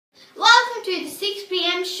to the 6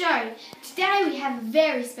 p.m. show. Today we have a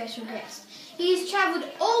very special guest. He has travelled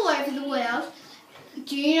all over the world.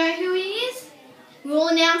 Do you know who he is? We'll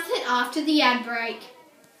announce it after the ad break.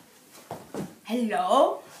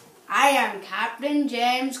 Hello, I am Captain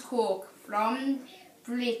James Cook from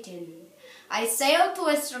Britain. I sailed to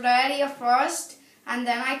Australia first and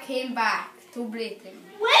then I came back to Britain.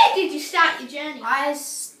 Where did you start your journey? I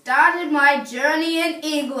started my journey in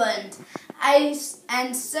England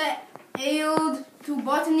and sailed to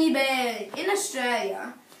Botany Bay in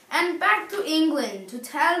Australia and back to England to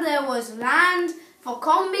tell there was land for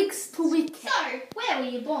convicts to be kept. So, where were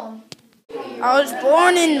you born? I was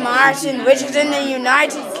born in Martin, which is in the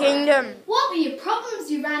United Kingdom. What were your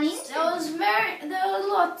problems you ran into? There were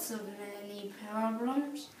lots of many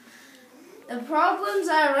problems. The problems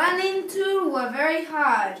I ran into were very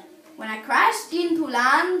hard. When I crashed into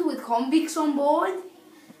land with convicts on board,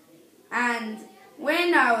 and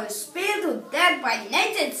when I was speared to death by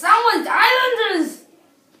naked Sandwich Islanders.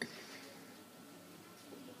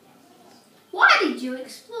 Why did you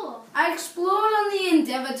explore? I explored on the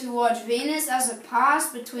endeavour to watch Venus as it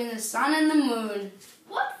passed between the sun and the moon.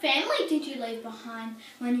 What family did you leave behind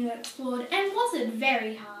when you explored, and was it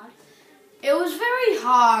very hard? It was very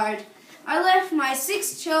hard. I left my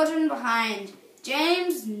 6 children behind: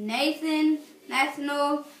 James, Nathan,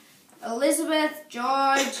 Nathaniel, Elizabeth,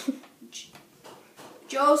 George,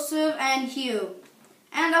 Joseph and Hugh.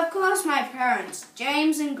 And of course my parents,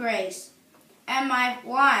 James and Grace. And my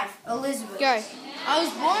wife, Elizabeth. Go. I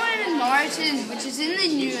was born in Martin, which is in the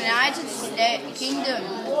United Kingdom.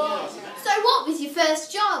 So what was your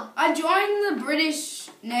first job? I joined the British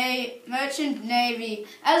Merchant Navy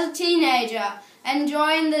as a teenager and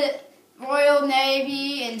joined the Royal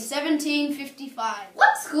Navy in 1755.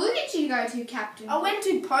 What school did you go to, Captain? I went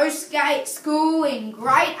to Postgate School in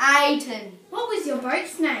Great Ayton. What was your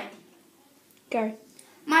boat's name? Go.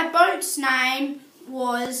 My boat's name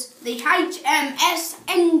was the HMS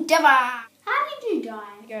Endeavour. How did you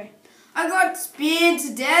die? Go. I got speared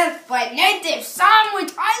to death by native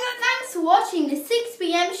Sandwich Islanders. Thanks for watching the 6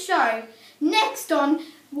 p.m. show. Next on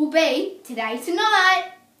will be Today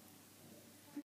Tonight.